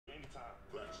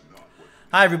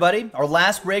Hi, everybody. Our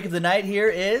last break of the night here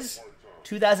is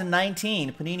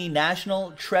 2019 Panini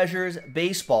National Treasures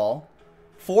Baseball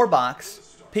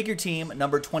 4-box. Pick your team,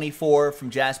 number 24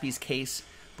 from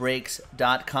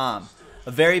jaspyscasebreaks.com.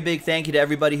 A very big thank you to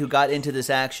everybody who got into this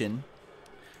action.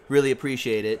 Really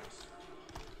appreciate it.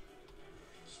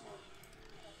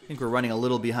 I think we're running a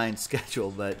little behind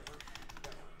schedule, but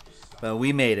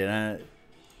we made it.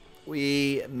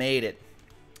 We made it.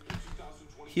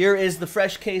 Here is the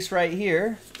fresh case right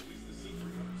here.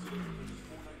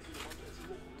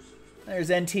 There's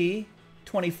NT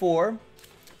 24.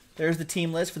 There's the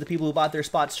team list for the people who bought their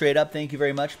spot straight up. Thank you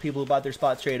very much, people who bought their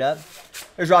spot straight up.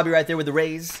 There's Robbie right there with the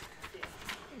Rays.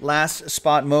 Last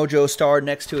spot mojo starred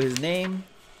next to his name.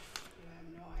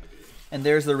 And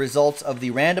there's the results of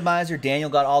the randomizer. Daniel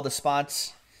got all the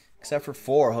spots except for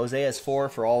 4. Jose has 4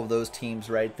 for all of those teams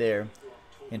right there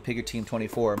in Pick Your Team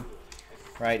 24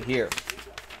 right here.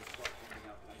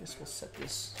 I guess we'll set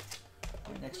this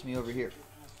right next to me over here.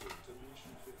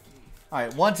 All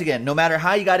right, once again, no matter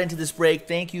how you got into this break,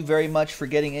 thank you very much for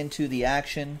getting into the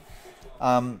action.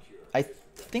 I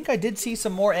think I did see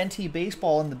some more NT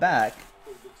baseball in the back.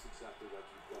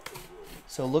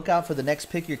 So look out for the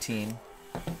next Pick Your Team.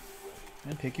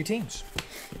 And pick your teams.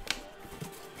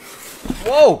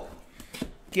 Whoa!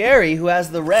 Gary, who has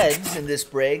the Reds in this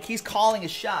break, he's calling a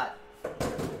shot.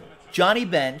 Johnny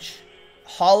Bench,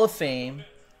 Hall of Fame,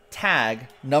 tag,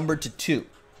 numbered to 2.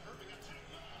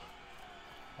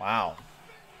 Wow.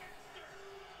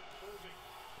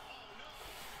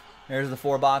 There's the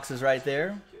 4 boxes right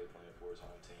there.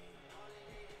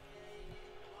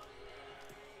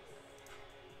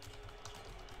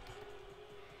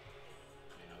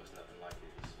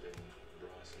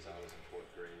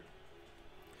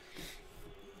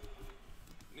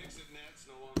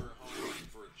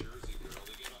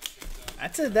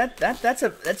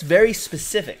 That's very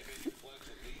specific,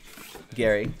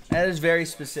 Gary. That is very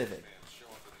specific.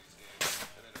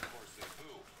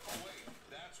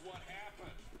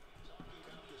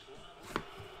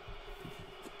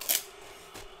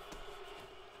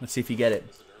 Let's see if you get it.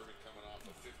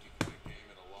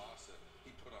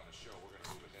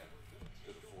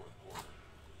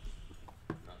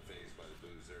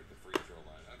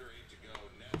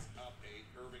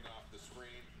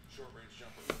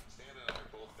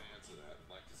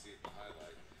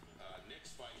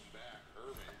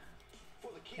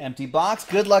 Empty box.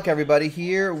 Good luck, everybody.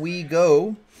 Here we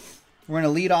go. We're going to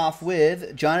lead off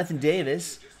with Jonathan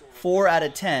Davis, 4 out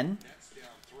of 10.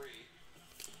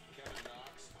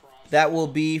 That will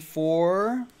be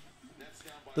for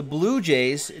the Blue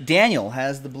Jays. Daniel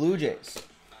has the Blue Jays.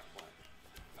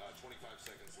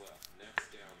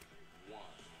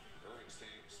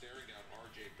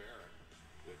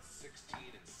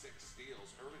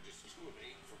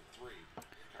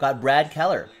 Got Brad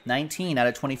Keller, 19 out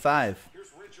of 25.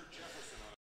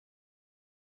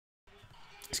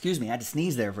 Excuse me, I had to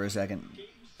sneeze there for a second.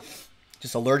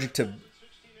 Just allergic to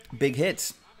big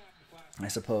hits, I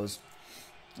suppose.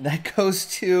 That goes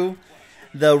to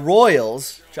the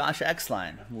Royals, Josh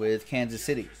Exline with Kansas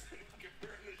City.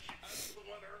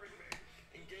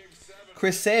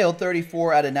 Chris Sale,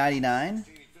 34 out of 99.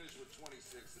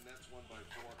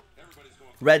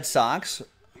 Red Sox,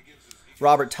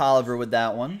 Robert Tolliver with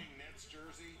that one.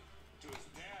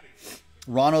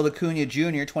 Ronald Acuna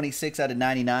Jr., 26 out of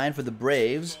 99 for the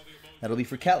Braves. That'll be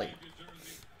for Kelly.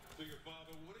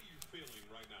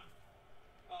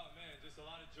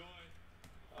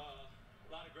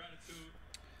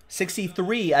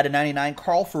 63 out of 99,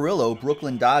 Carl Furillo,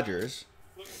 Brooklyn Dodgers.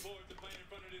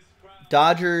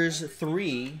 Dodgers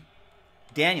 3,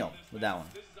 Daniel with that one.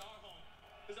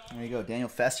 There you go, Daniel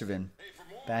Festervin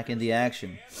back in the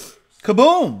action.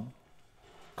 Kaboom!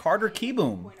 Carter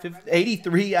Kieboom,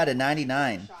 83 out of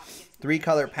 99.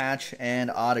 3-color patch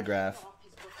and autograph.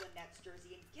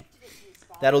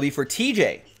 That'll be for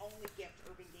TJ.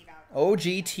 OG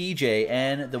TJ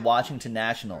and the Washington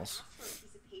Nationals.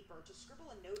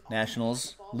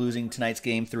 Nationals losing tonight's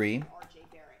game 3.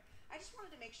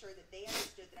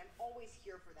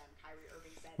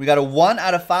 We got a 1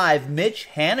 out of 5, Mitch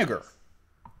Haniger.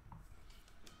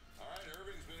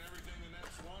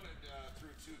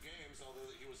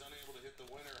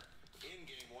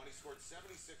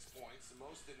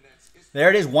 There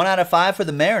it is, 1 out of 5 for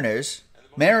the Mariners.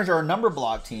 Mariners are a number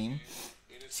block team.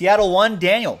 Seattle 1,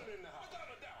 Daniel.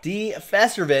 D.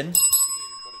 Festervin.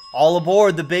 All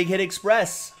aboard the Big Hit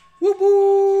Express. Whoop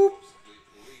whoop.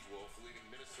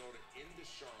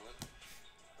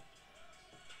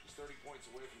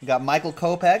 We got Michael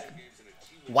Kopech,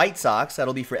 White Sox.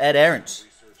 That'll be for Ed Aarons.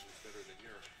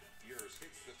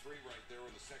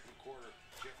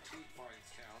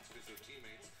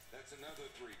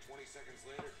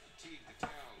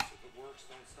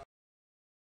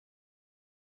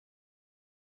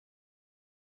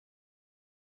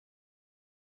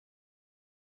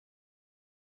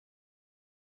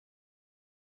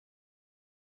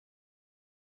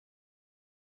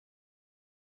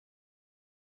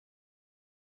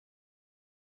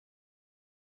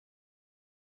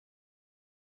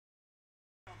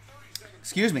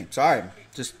 Excuse me. Sorry.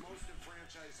 Just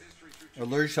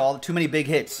allergic to too many big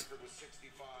hits.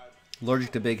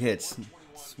 Allergic to big hits,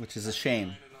 which is a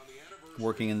shame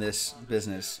working in this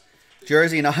business.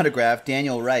 Jersey and autograph,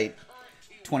 Daniel Wright,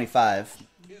 25.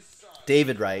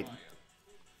 David Wright.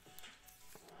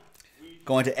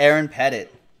 Going to Aaron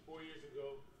Pettit.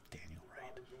 Daniel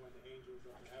Wright.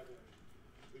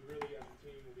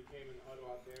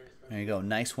 There you go.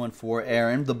 Nice one for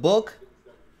Aaron. The book.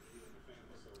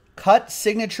 Cut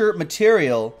signature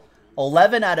material.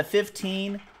 11 out of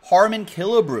 15. Harmon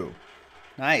Killebrew.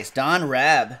 Nice. Don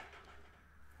Rabb.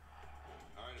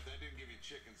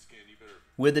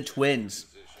 With the Twins.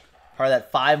 Part of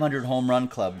that 500 home run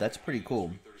club. That's pretty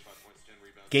cool.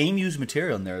 Game used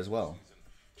material in there as well.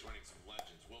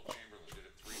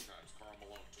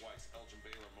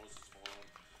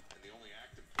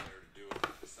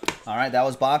 All right, that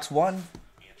was box 1.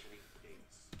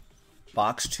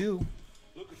 Box 2.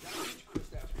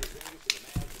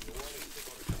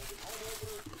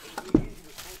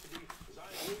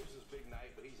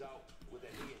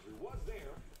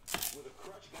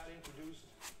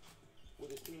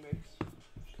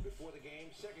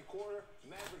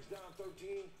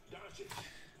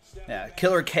 Yeah,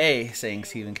 Killer K saying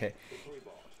Stephen K.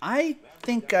 I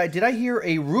think, did I hear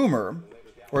a rumor,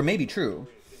 or maybe true,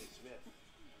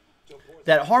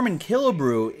 that Harmon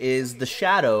Killebrew is the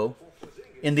shadow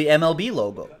in the MLB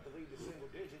logo?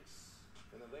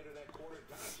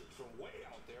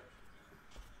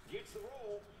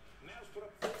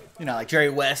 You know, like Jerry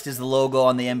West is the logo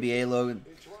on the NBA logo.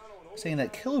 Saying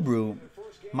that Killebrew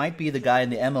might be the guy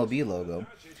in the MLB logo.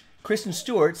 Kristen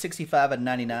Stewart, 65 out of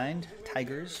 99.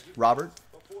 Tigers.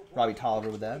 Robbie Tolliver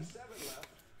with that.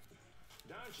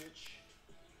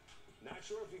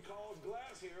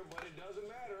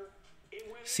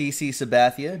 CC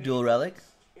Sabathia, dual relic.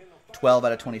 12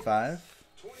 out of 25.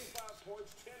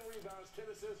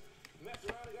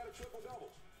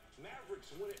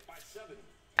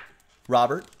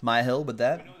 Robert Myhill with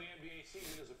that.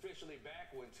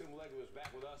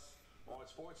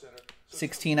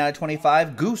 16 out of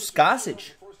 25. Goose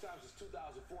Gossage.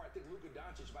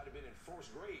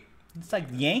 It's like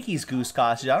Yankees Goose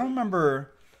Gossage. I don't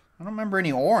remember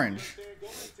any orange.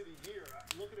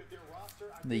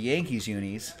 The Yankees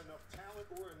unis.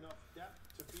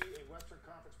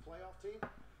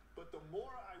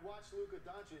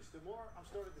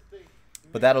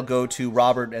 But that'll go to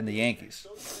Robert and the Yankees.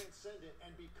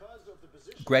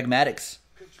 Greg Maddux,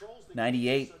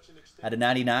 98 out of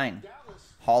 99.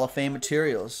 Hall of Fame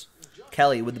materials.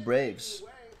 Kelly with the Braves.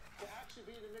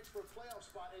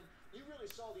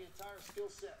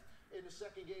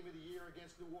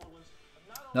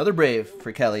 Another Brave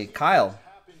for Kelly. Kyle.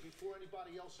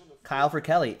 Kyle for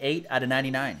Kelly, 8 out of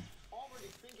 99.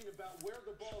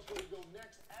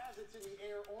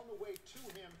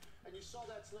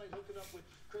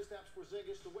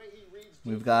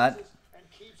 We've got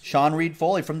Sean Reed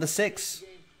Foley from the 6.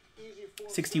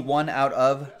 61 out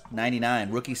of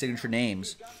 99. Rookie signature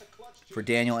names for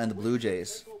Daniel and the Blue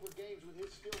Jays.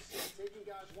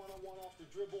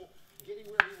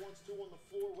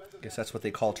 Guess that's what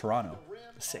they call Toronto,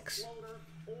 the 6.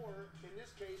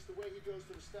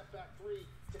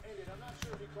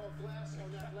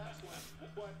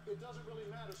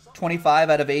 25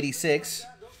 out of 86.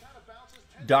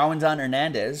 Darwinzon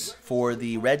Hernandez for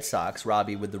the Red Sox.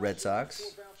 Robbie with the Red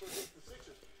Sox.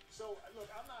 So, look,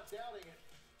 I'm not doubting it.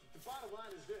 The bottom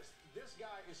line is this. This guy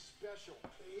is special.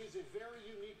 He is a very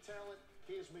unique talent.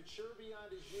 He is mature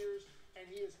beyond his years, and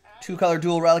he is... Two-color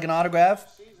dual relic and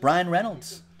autograph. Brian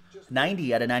Reynolds.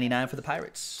 90 out of 99 for the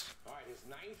Pirates.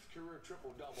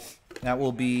 That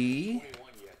will be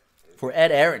for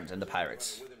Ed Aarons and the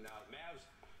Pirates.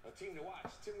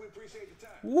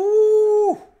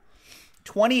 Woo!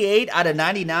 28 out of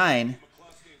 99.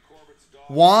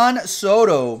 Juan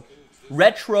Soto.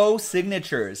 Retro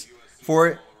signatures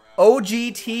for OG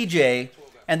TJ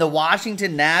and the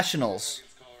Washington Nationals.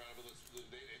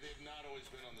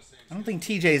 I don't think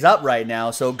TJ's up right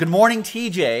now, so good morning,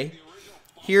 TJ.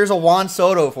 Here's a Juan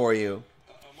Soto for you,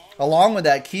 along with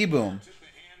that key boom.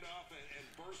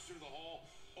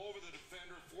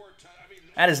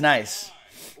 That is nice.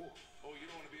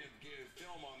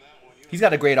 He's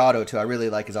got a great auto, too. I really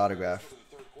like his autograph.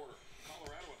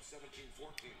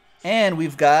 And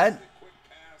we've got,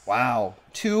 wow,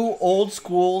 2 old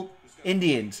school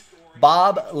Indians,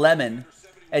 Bob Lemon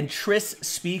and Tris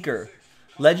Speaker.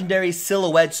 Legendary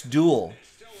Silhouettes Duel.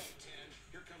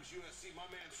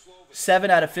 7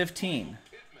 out of 15.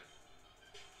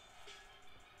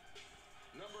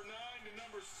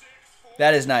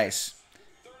 That is nice.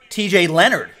 TJ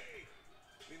Leonard.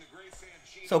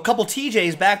 So a couple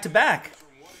TJs back to back.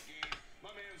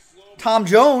 Tom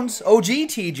Jones, OG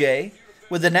TJ,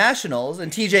 with the Nationals,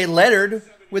 and TJ Leonard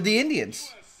with the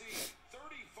Indians.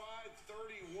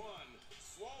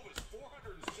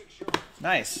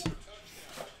 Nice.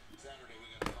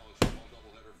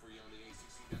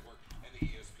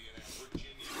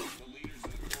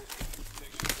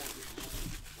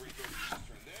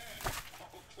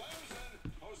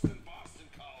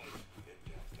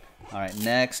 All right,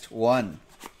 next one.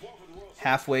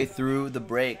 Halfway through the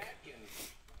break.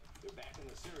 They're back in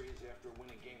the series after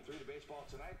winning Game 3. The Baseball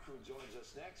Tonight crew joins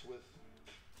us next with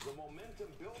the momentum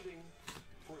building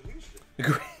for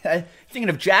Houston. Thinking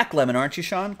of Jack Lemon, aren't you,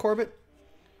 Sean Corbett?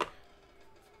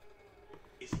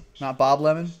 Not Bob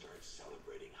Lemon.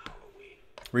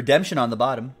 Redemption on the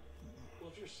bottom.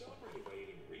 Well, if you're celebrating by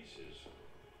eating Reese's,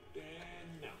 then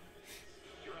no.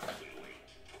 You're absolutely late.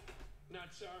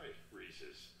 Not sorry,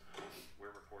 Reese's. We're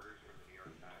reporters from the New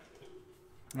York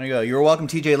Times. There you go. You're welcome,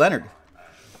 TJ Leonard.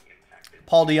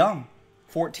 Paul DeYoung,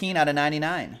 14 out of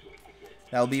 99.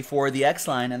 That will be for the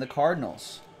X-Line and the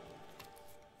Cardinals.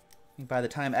 I think by the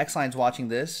time X-Line's watching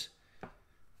this,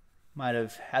 might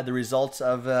have had the results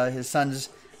of his son's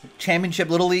championship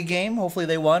Little League game. Hopefully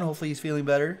they won. Hopefully he's feeling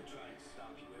better.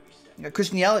 You got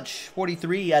Christian Yelich,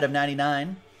 43 out of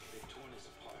 99.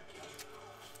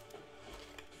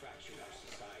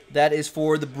 That is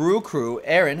for the Brew Crew.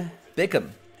 Aaron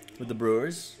Bickham with the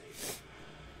Brewers.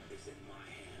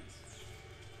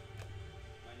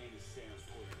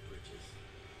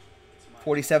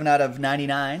 47 out of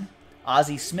 99.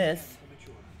 Ozzie Smith.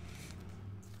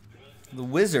 The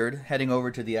Wizard heading over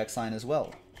to the X-Line as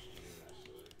well.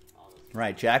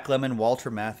 Right, Jack Lemon,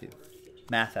 Walter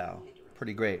Matthau.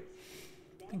 Pretty great.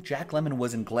 I think Jack Lemon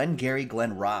was in Glengarry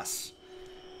Glen Ross,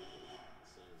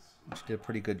 which did a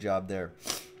pretty good job there.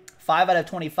 5 out of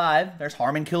 25. There's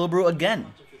Harmon Killebrew again.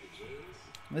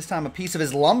 This time a piece of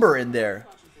his lumber in there.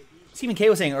 Stephen K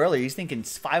was saying earlier, he's thinking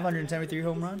 573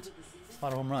 home runs. A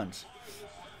lot of home runs.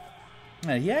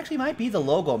 Yeah, he actually might be the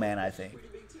logo man, I think,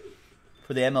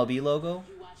 for the MLB logo.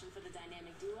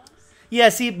 Yeah,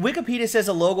 see, Wikipedia says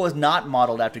the logo is not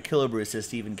modeled after Killebrew, says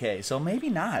Stephen K. So maybe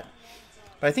not.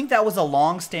 But I think that was a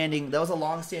long-standing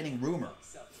rumor.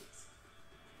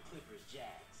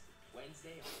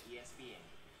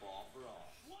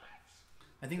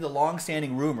 I think the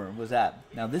long-standing rumor was that.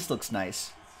 Now this looks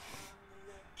nice.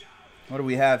 What do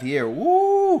we have here?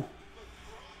 Woo!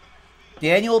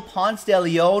 Daniel Ponce de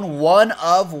Leon, 1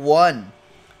 of 1.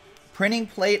 Printing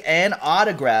plate and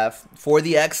autograph for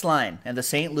the X-Line and the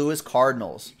St. Louis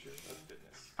Cardinals.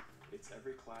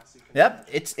 Yep,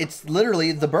 it's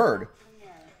literally the bird.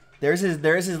 There's his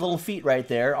little feet right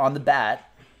there on the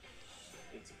bat.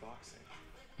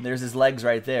 There's his legs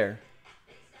right there.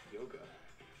 Yoga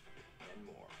and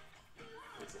more.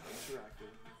 It's an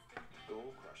interactive,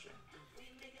 goal-crushing.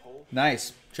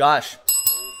 Nice, Josh.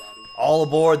 All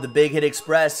aboard the Big Hit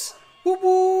Express. Whoop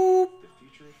whoop.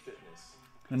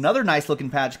 Another nice looking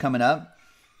patch coming up.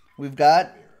 We've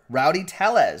got Rowdy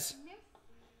Tellez.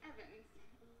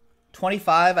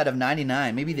 25 out of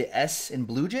 99. Maybe the S in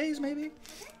Blue Jays, maybe?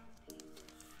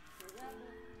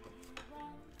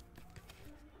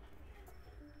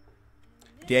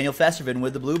 Daniel Festervin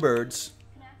with the Bluebirds.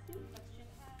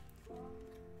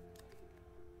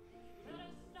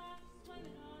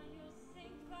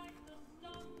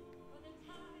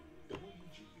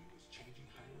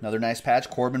 Another nice patch,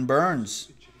 Corbin Burns.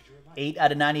 8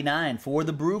 out of 99 for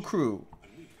the Brew Crew.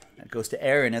 That goes to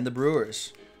Aaron and the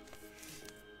Brewers.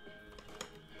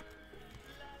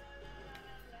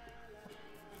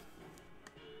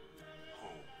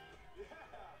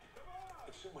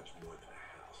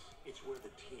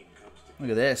 Look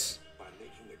at this.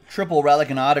 Triple relic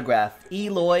and autograph.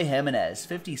 Eloy Jimenez.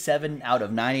 57 out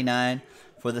of 99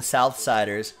 for the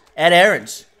Southsiders. Ed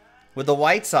Aarons with the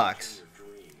White Sox.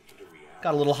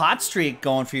 Got a little hot streak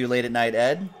going for you late at night,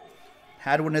 Ed.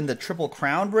 Had one in the Triple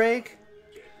Crown break.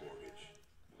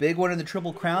 Big one in the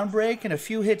Triple Crown break. And a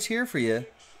few hits here for you.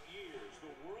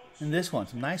 And this one.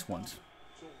 Some nice ones.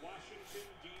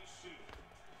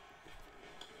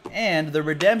 And the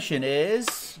redemption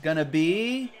is going to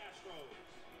be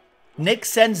Nick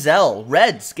Senzel.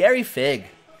 Reds. Gary Figg.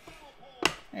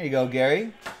 There you go,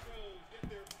 Gary.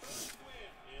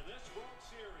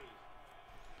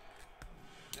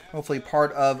 Hopefully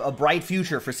part of a bright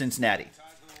future for Cincinnati.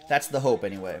 That's the hope,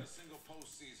 anyway.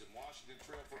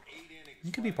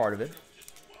 You could be part of it.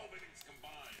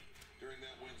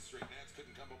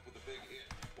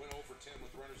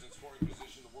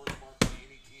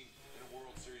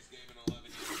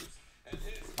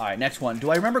 All right, next one.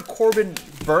 Do I remember Corbin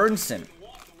Burnson?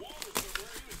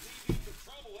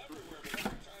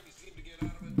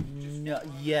 No,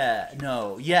 yeah,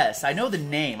 no, yes. I know the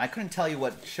name. I couldn't tell you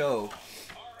what show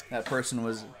that person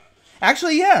was.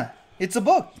 Actually, yeah, it's a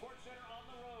book.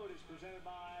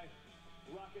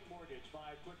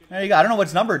 There you go. I don't know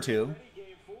what's numbered to.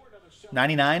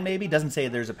 99 maybe? Doesn't say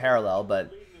there's a parallel,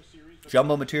 but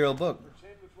jumbo material book.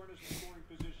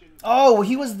 Oh,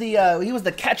 he was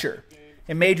the catcher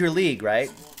in Major League,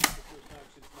 right?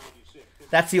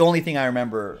 That's the only thing I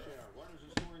remember.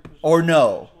 Or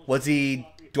no, was he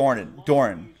Doran?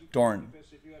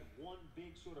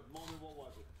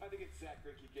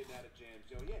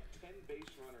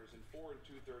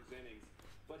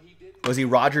 Was he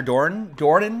Roger Doran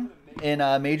in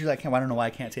Major League? I don't know why I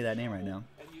can't say that name right now.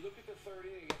 And you look at the third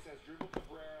inning, it says Dribble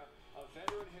Cabrera, a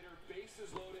veteran hitter,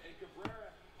 bases loaded, and Cabrera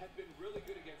had been really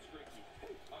good against Ricky.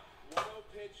 1-0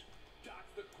 pitch,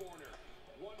 dots the corner.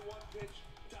 1-1 pitch,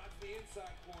 dots the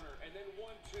inside corner. And then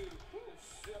 1-2,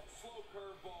 the slow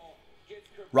curveball gets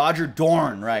Cabrera. Roger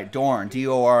Dorn, right? Dorn,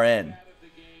 D-O-R-N.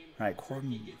 Right,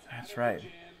 Corbin, that's right.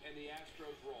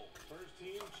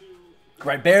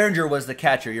 Right, Behringer was the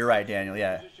catcher. You're right, Daniel,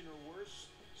 yeah.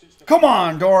 Come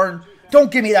on, Dorn.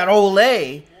 Don't give me that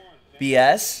Olay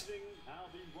BS.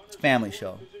 It's a family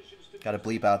show. Got to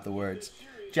bleep out the words.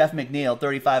 Jeff McNeil,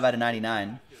 35 out of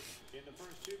 99. In the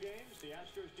first two games, the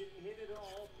Astros didn't hit at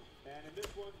all, and in this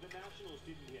one, the Nationals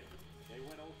didn't hit. They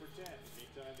went 0 for 10.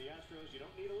 Meantime, the Astros, you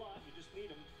don't need a lot, you just need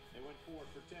them. They went 4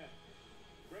 for 10.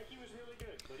 Greinke was really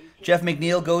good, but Jeff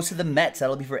McNeil goes to the Mets.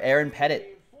 That'll be for Aaron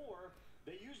Pettit.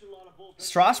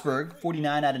 Strasburg,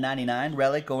 49 out of 99.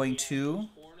 Relic going to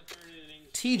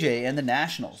TJ and the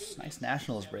Nationals. Nice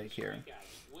Nationals break here.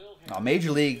 Oh, Major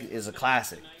League is a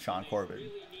classic, Sean Corbin.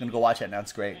 I'm going to go watch that now.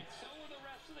 It's great.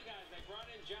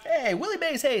 Hey, Willie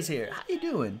Mays Hayes here. How you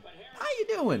doing? How you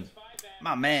doing?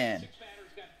 My man.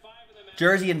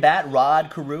 Jersey and bat, Rod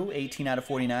Carew, 18 out of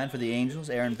 49 for the Angels.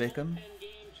 Aaron Bickham.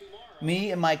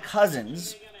 Me and my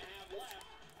cousins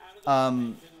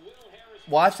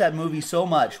watched that movie so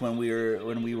much when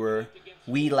we were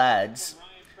wee lads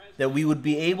that we would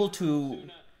be able to.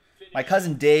 My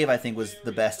cousin Dave, I think, was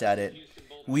the best at it.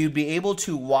 We would be able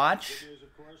to watch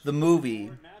the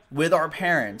movie with our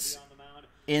parents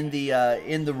in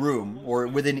the room or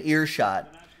within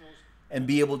earshot, and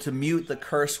be able to mute the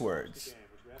curse words,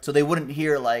 so they wouldn't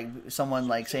hear like someone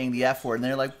like saying the F word, and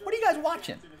they're like, "What are you guys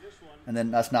watching?" And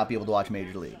then us not be able to watch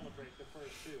Major League.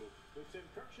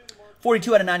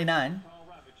 42 out of 99.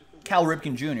 Cal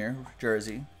Ripken Jr.,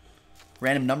 Jersey.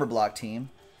 Random number block team.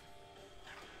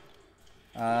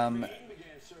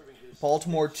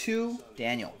 Baltimore 2,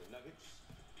 Daniel.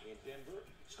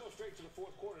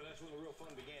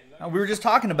 Now, we were just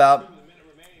talking about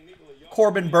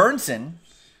Corbin Burnson.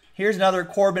 Here's another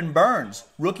Corbin Burns.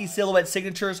 Rookie silhouette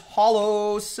signatures,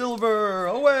 hollow silver.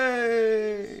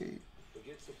 Away!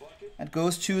 That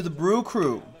goes to the Brew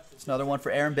Crew. It's another one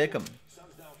for Aaron Bickham.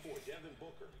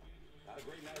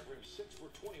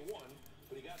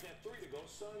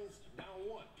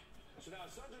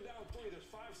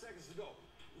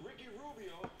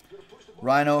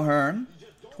 Rhino Hearn,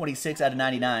 26 out of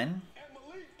 99.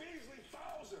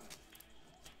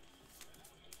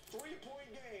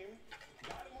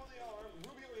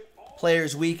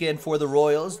 Players Weekend for the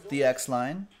Royals, the X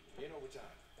line.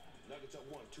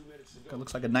 It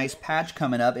looks like a nice patch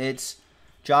coming up. It's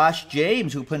Josh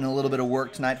James who put in a little bit of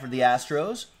work tonight for the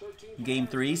Astros. Game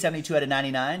 3, 72 out of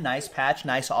 99. Nice patch,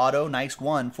 nice auto, nice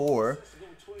one for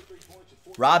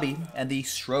Robbie and the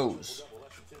Stros.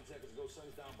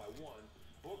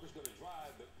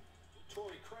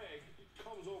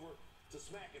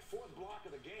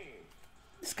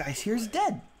 This guy's here's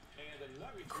dead.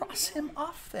 Cross him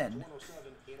off then.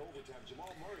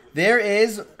 There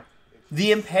is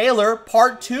the Impaler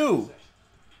Part 2.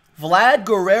 Vlad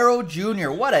Guerrero Jr.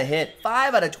 What a hit.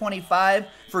 5 out of 25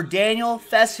 for Daniel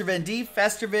Festervin. D.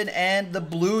 Festervin and the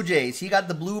Blue Jays. He got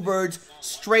the Bluebirds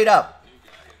straight up.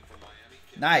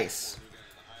 Nice.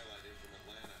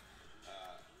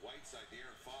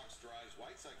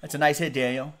 That's a nice hit,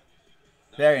 Daniel.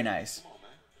 Very nice.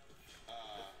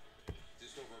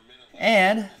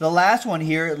 And the last one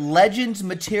here, Legends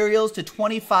Materials to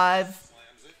 25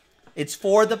 It's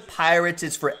for the Pirates.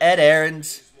 It's for Ed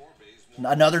Aarons.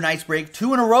 Another nice break.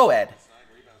 2 in a row, Ed.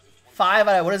 5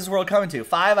 out of, what is this world coming to?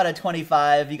 5 out of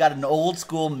 25. You got an old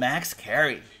school Max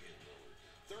Carey.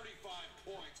 35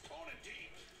 points, caught a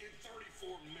deep in 34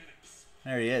 minutes.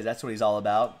 There he is. That's what he's all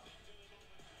about.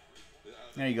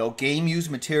 There you go. Game used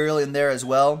material in there as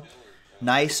well.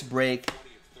 Nice break.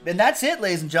 And that's it,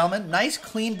 ladies and gentlemen. Nice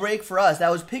clean break for us.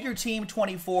 That was Pick Your Team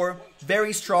 24.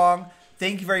 Very strong.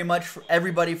 Thank you very much for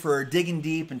everybody for digging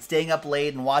deep and staying up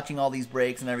late and watching all these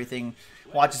breaks and everything.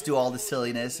 Watch us do all this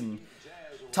silliness and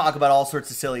talk about all sorts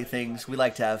of silly things. We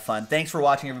like to have fun. Thanks for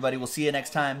watching, everybody. We'll see you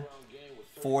next time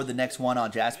for the next one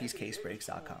on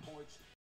JaspysCaseBreaks.com.